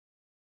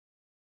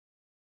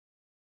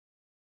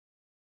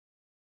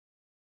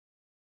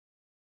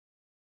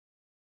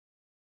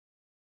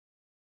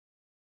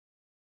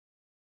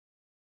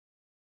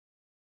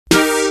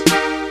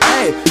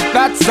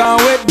That's how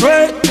it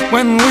break.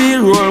 When we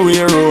roll, we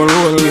roll,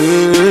 roll,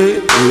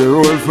 we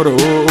roll for the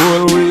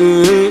whole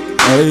week.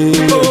 Hey.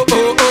 Oh,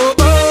 oh, oh,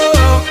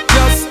 oh,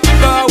 just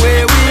the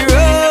way we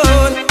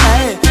roll.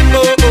 Hey.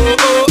 Oh, oh,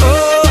 oh,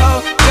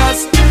 oh,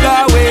 just the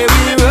way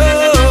we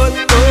roll.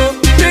 Oh,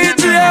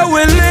 DJ,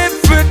 we live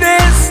for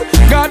this.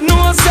 God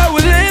knows how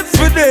we live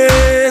for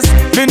this.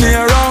 Been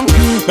here wrong.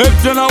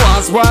 If you know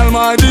us while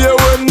my dear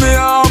with me,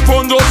 I'm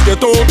fun, just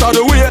get out of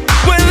the way.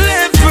 We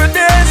live for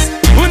this.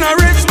 We not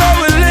rich, but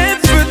we live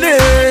for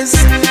this.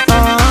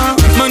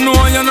 Me know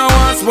you know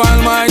us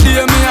while my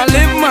dear me, I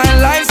live my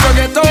life, so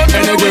get out of the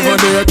way. Any given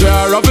day,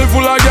 car up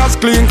full of gas,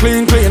 clean,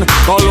 clean, clean.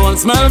 Cologne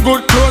smell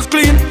good, clothes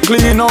clean,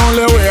 clean.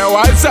 Only wear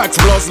white socks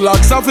plus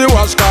locks of the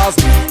wash cars.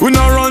 We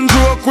no run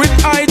joke with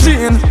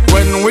hygiene.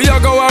 When we a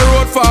go a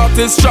road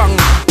 40 strong,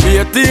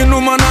 18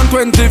 woman and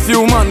 20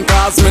 few man.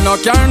 Cause me no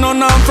care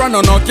none and front,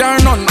 no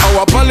care none.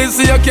 Our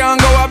policy you can't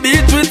go a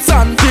beat with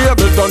sand.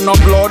 Table turn up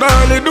blood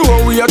early do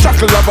we a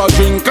chuckle up a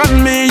drink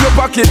and me your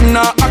pocket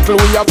na ackle.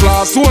 We a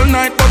floss whole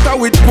night butter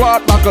with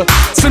quart buckle.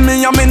 See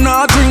me and me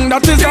nah drink,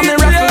 that is a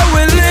miracle. Yeah,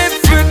 we live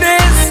for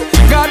this.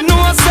 God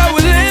knows how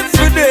we live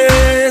for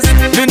this.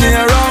 Been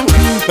here wrong.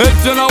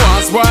 If you know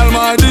us while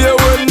my dear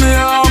with me,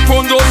 I'm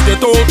fun, just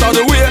get out of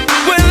the way.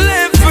 We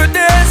live for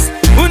this.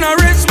 We not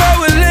rich but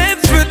we live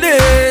for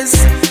this.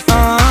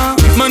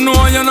 Me know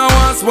you know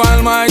us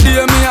while my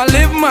dear me, I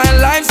live my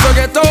life, so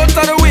get out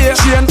of the way.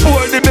 She and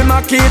old be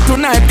my key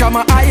tonight, come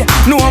my eye.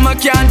 No I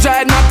can't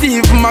drive, not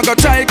even I go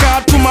try.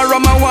 Cause tomorrow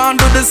I want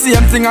do the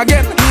same thing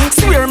again.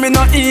 Swear me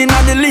not in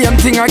on the lame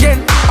thing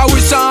again. I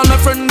wish all my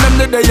friend them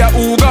the day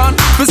who gone.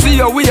 To see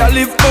how we a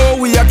live, how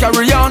we a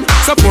carry on.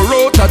 So pour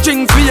out a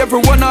drink for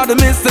everyone of the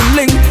missing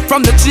link.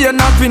 From the chain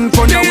up in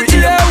for now we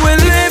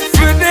live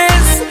for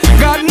this.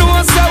 God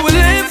knows how we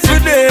live for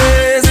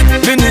this.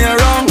 Been here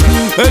wrong.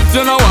 If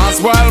you know us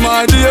while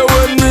my dear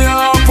with me,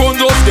 I'm fun,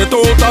 just get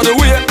out of the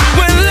way.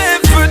 We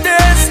live for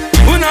this.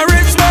 We not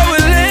rich but we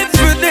live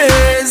for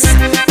this.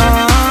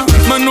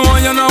 Me know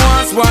you know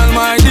us while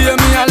my dear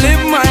me, I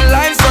live my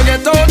life, so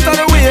get out of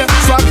the way.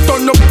 So I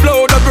turn up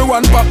loud,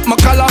 everyone pop my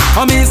collar.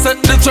 I me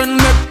set the trend,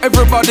 make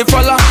everybody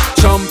follow.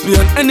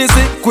 Champion,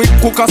 anything, quick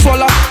cook a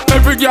swallow.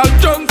 Every girl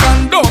drunk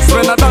and don't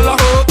spend a dollar.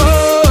 Oh,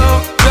 oh,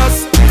 oh,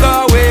 just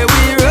the way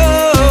we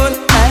roll.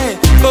 Hey,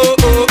 oh,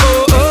 oh,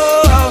 oh,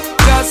 oh,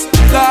 just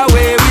the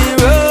way we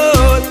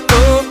roll.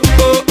 Oh,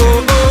 oh,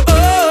 oh, oh,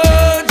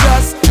 oh,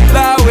 just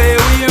the way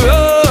we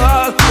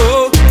roll.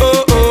 Oh,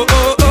 oh, oh,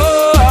 oh,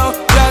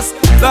 oh, just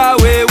the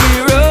way we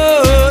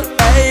roll.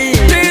 Hey,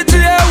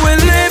 DJ, we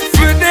live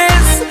for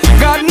this.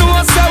 God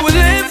knows how we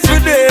live for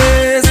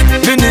this.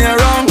 Been here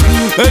wrong.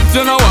 If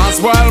you know us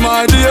while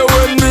my dear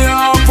with me,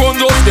 I'm fun,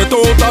 just get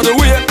out of the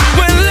way.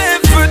 We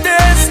live for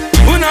this.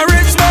 We not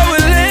rich but we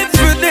live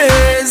for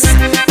this.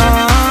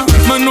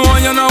 Me know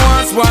you know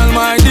us while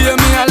my dear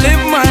me,